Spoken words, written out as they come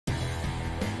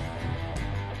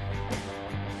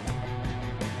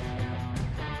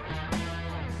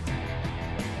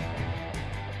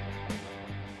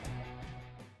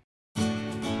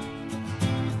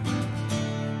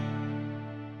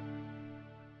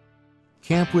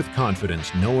Camp with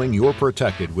confidence knowing you're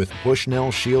protected with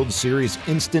Bushnell Shield Series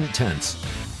Instant Tents.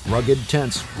 Rugged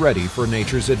tents ready for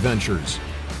nature's adventures.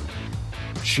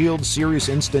 Shield Series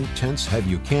Instant Tents have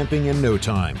you camping in no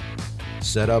time.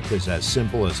 Setup is as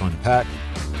simple as unpack,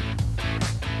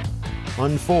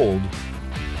 unfold,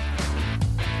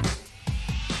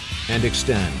 and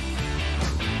extend.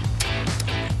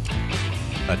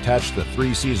 Attach the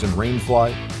 3-season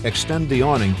rainfly, extend the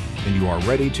awning, and you are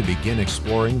ready to begin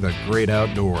exploring the great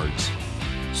outdoors.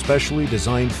 Specially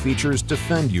designed features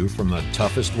defend you from the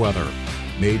toughest weather.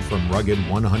 Made from rugged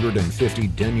 150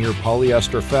 denier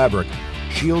polyester fabric,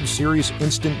 Shield Series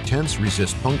Instant Tents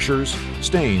resist punctures,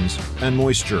 stains, and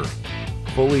moisture.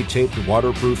 Fully taped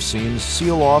waterproof seams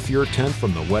seal off your tent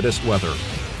from the wettest weather,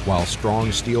 while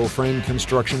strong steel frame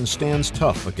construction stands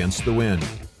tough against the wind.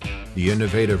 The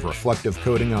innovative reflective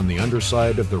coating on the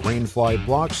underside of the rainfly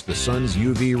blocks the sun's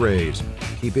UV rays,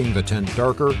 keeping the tent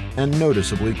darker and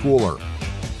noticeably cooler.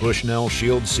 Bushnell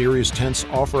Shield Series tents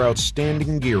offer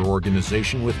outstanding gear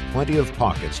organization with plenty of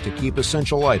pockets to keep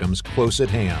essential items close at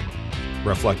hand.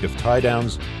 Reflective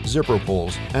tie-downs, zipper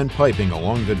pulls, and piping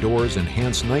along the doors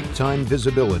enhance nighttime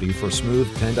visibility for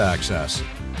smooth tent access.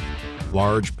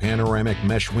 Large panoramic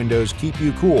mesh windows keep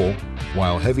you cool,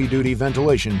 while heavy-duty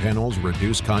ventilation panels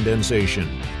reduce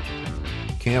condensation.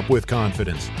 Camp with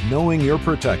confidence, knowing you're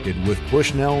protected with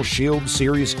Bushnell Shield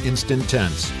Series Instant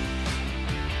Tents.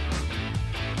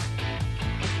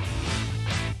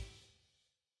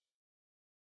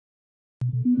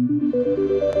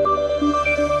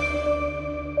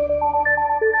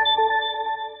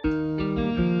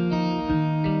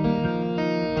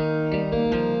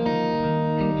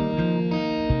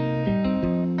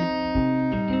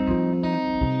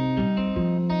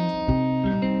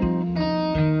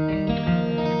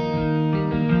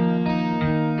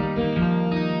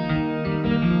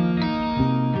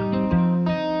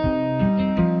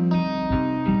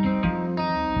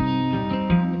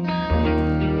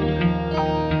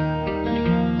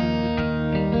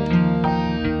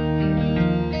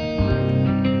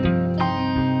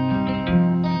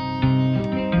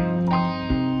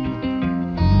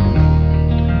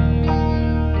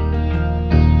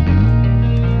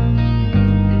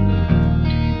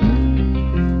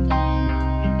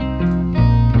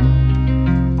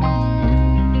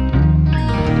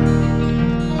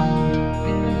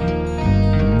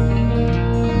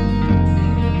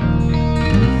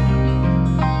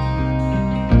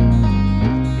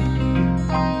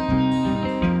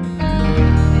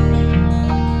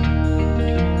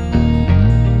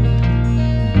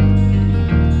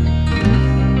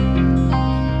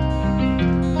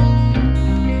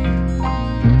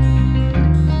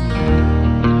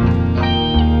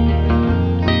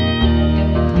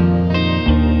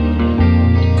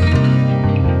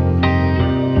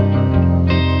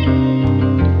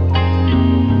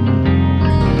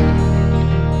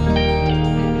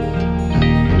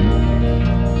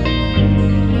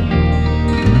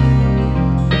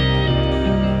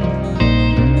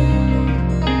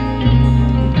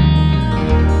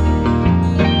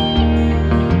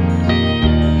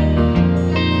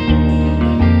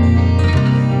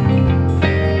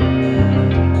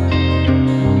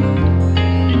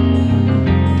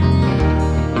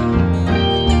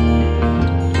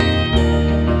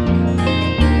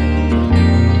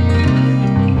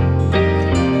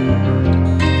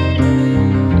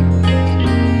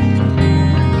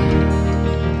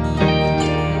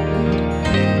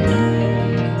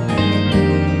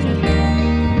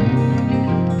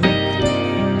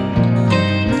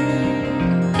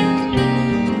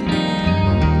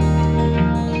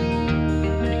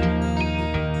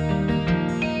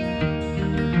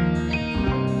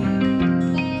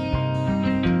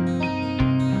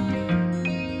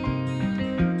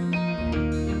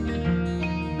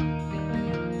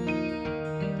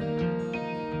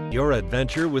 Your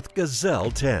adventure with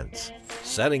Gazelle Tents.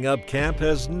 Setting up camp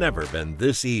has never been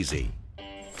this easy.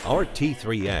 Our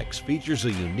T3x features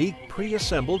a unique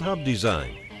pre-assembled hub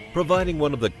design, providing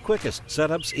one of the quickest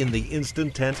setups in the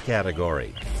instant tent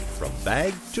category. From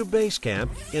bag to base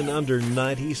camp in under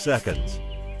 90 seconds.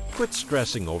 Quit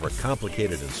stressing over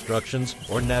complicated instructions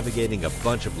or navigating a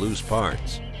bunch of loose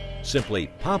parts. Simply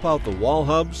pop out the wall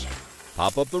hubs,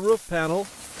 pop up the roof panel,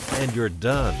 and you're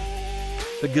done.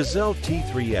 The Gazelle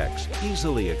T3x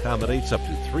easily accommodates up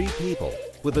to 3 people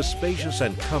with a spacious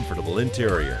and comfortable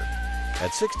interior.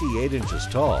 At 68 inches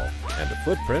tall and a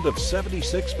footprint of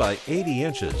 76 by 80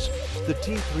 inches, the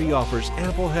T3 offers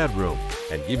ample headroom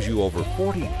and gives you over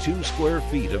 42 square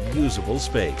feet of usable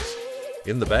space.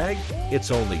 In the bag, it's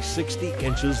only 60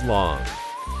 inches long.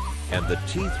 And the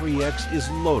T3x is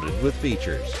loaded with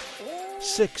features.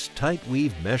 6 tight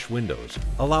weave mesh windows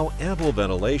allow ample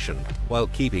ventilation while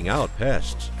keeping out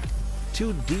pests.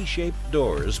 2 D-shaped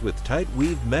doors with tight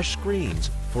weave mesh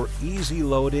screens for easy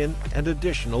load-in and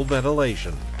additional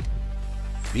ventilation.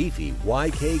 Beefy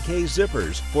YKK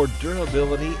zippers for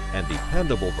durability and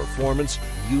dependable performance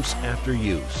use after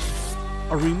use.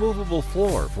 A removable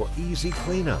floor for easy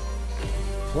cleanup.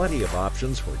 Plenty of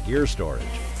options for gear storage,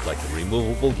 like the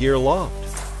removable gear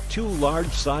loft, 2 large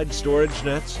side storage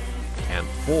nets, and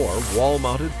 4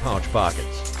 wall-mounted pouch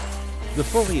pockets. The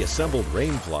fully assembled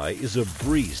rainfly is a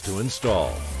breeze to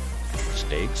install.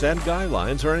 Stakes and guy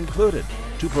lines are included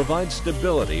to provide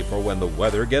stability for when the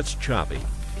weather gets choppy.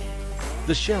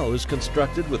 The shell is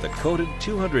constructed with a coated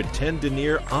 210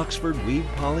 denier Oxford weave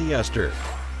polyester,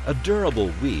 a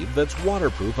durable weave that's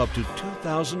waterproof up to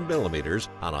 2,000 millimeters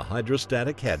on a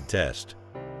hydrostatic head test.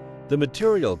 The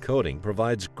material coating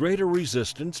provides greater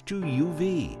resistance to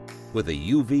UV with a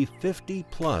UV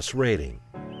 50+ rating.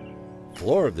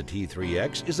 Floor of the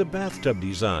T3X is a bathtub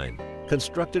design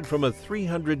constructed from a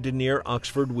 300 denier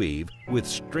Oxford weave with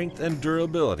strength and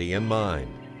durability in mind,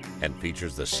 and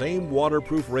features the same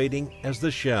waterproof rating as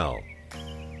the shell.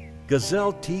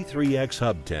 Gazelle T3x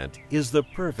HUB tent is the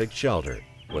perfect shelter,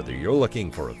 whether you're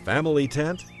looking for a family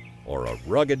tent or a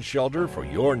rugged shelter for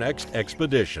your next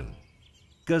expedition.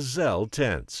 Gazelle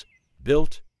Tents,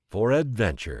 built for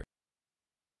adventure.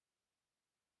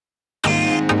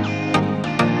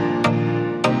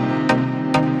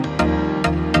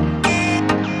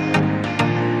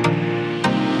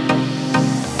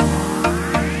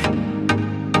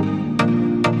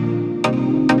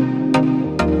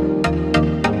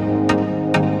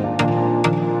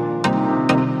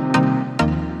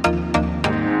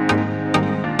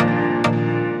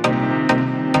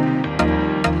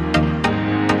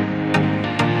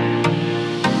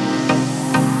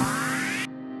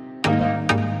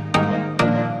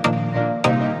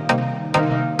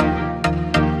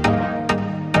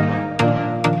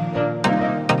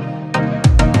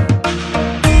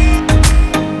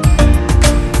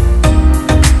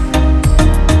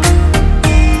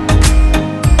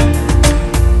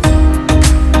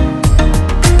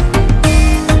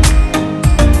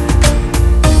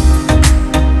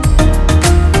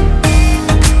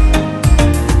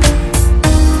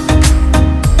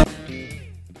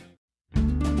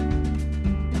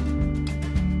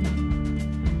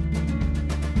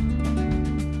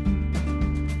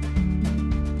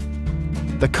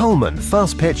 The Coleman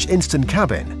Fast Pitch Instant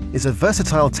Cabin is a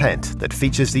versatile tent that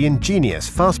features the ingenious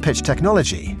fast pitch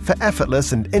technology for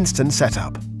effortless and instant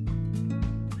setup.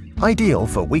 Ideal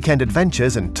for weekend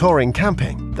adventures and touring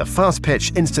camping, the Fast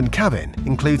Pitch Instant Cabin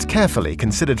includes carefully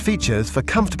considered features for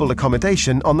comfortable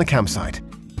accommodation on the campsite.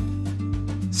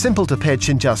 Simple to pitch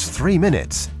in just 3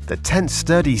 minutes, the tent's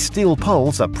sturdy steel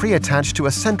poles are pre-attached to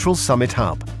a central summit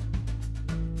hub.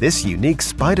 This unique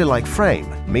spider-like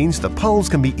frame means the poles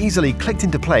can be easily clicked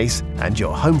into place and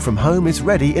your home from home is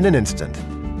ready in an instant.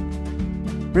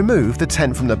 Remove the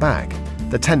tent from the bag.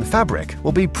 The tent fabric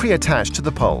will be pre-attached to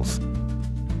the poles.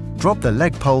 Drop the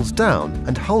leg poles down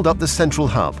and hold up the central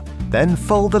hub, then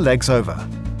fold the legs over.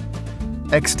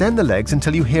 Extend the legs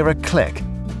until you hear a click.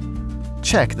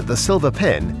 Check that the silver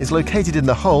pin is located in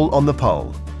the hole on the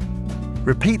pole.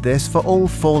 Repeat this for all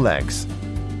 4 legs.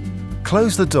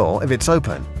 Close the door if it's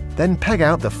open, then peg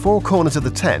out the 4 corners of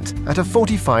the tent at a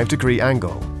 45-degree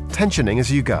angle, tensioning as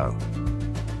you go.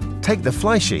 Take the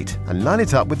fly sheet and line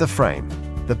it up with the frame.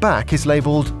 The back is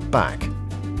labelled back.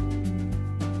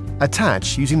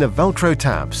 Attach using the Velcro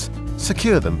tabs.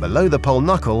 Secure them below the pole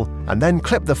knuckle and then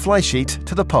clip the fly sheet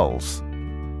to the poles.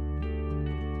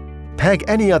 Peg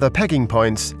any other pegging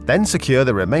points, then secure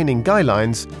the remaining guy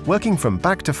lines, working from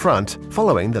back to front,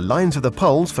 following the lines of the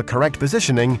poles for correct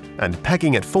positioning and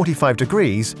pegging at 45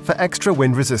 degrees for extra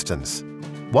wind resistance.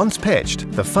 Once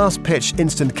pitched, the Fast Pitch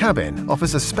Instant Cabin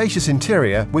offers a spacious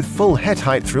interior with full head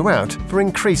height throughout for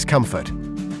increased comfort.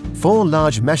 4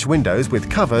 large mesh windows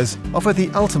with covers offer the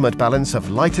ultimate balance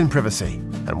of light and privacy,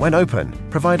 and when open,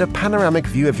 provide a panoramic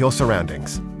view of your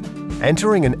surroundings.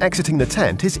 Entering and exiting the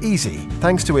tent is easy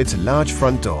thanks to its large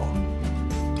front door.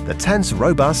 The tent's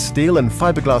robust steel and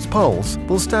fiberglass poles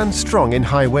will stand strong in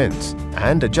high winds,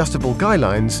 and adjustable guy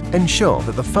lines ensure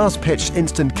that the Fast Pitch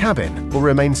Instant Cabin will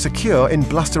remain secure in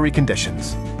blustery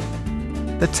conditions.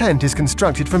 The tent is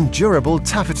constructed from durable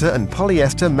taffeta and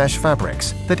polyester mesh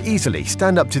fabrics that easily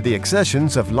stand up to the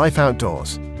exertions of life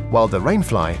outdoors, while the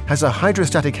Rainfly has a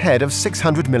hydrostatic head of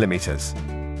 600 millimeters.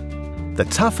 The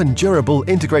tough and durable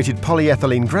integrated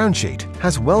polyethylene ground sheet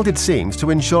has welded seams to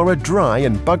ensure a dry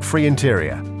and bug-free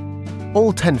interior.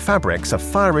 All tent fabrics are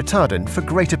fire retardant for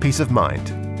greater peace of mind.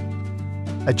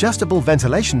 Adjustable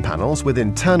ventilation panels with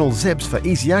internal zips for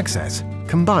easy access,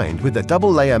 combined with the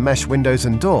double-layer mesh windows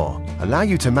and door, allow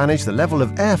you to manage the level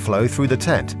of airflow through the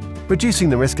tent,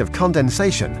 reducing the risk of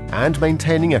condensation and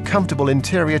maintaining a comfortable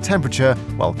interior temperature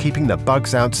while keeping the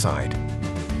bugs outside.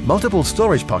 Multiple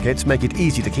storage pockets make it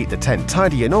easy to keep the tent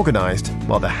tidy and organized,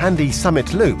 while the handy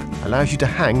Summit Loop allows you to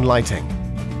hang lighting.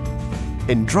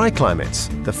 In dry climates,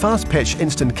 the fast-pitch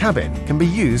instant cabin can be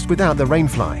used without the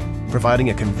rainfly, providing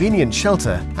a convenient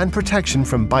shelter and protection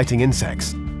from biting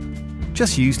insects.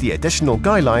 Just use the additional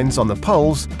guy lines on the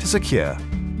poles to secure.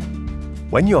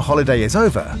 When your holiday is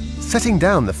over, setting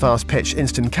down the fast-pitch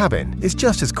instant cabin is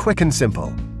just as quick and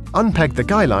simple. Unpeg the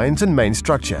guy lines and main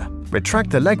structure, retract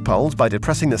the leg poles by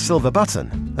depressing the silver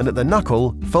button, and at the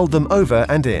knuckle, fold them over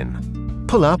and in.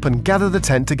 Pull up and gather the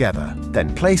tent together,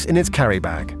 then place in its carry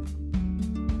bag.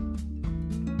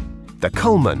 The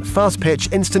Coleman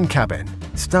Fast-Pitch Instant Cabin.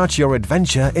 Start your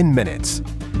adventure in minutes.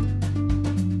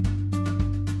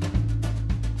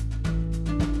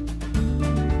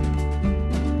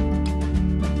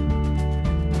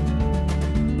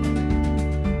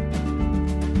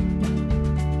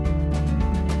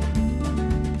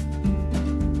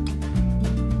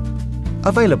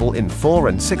 Available in 4-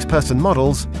 and 6-person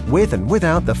models with and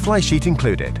without the fly sheet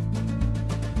included.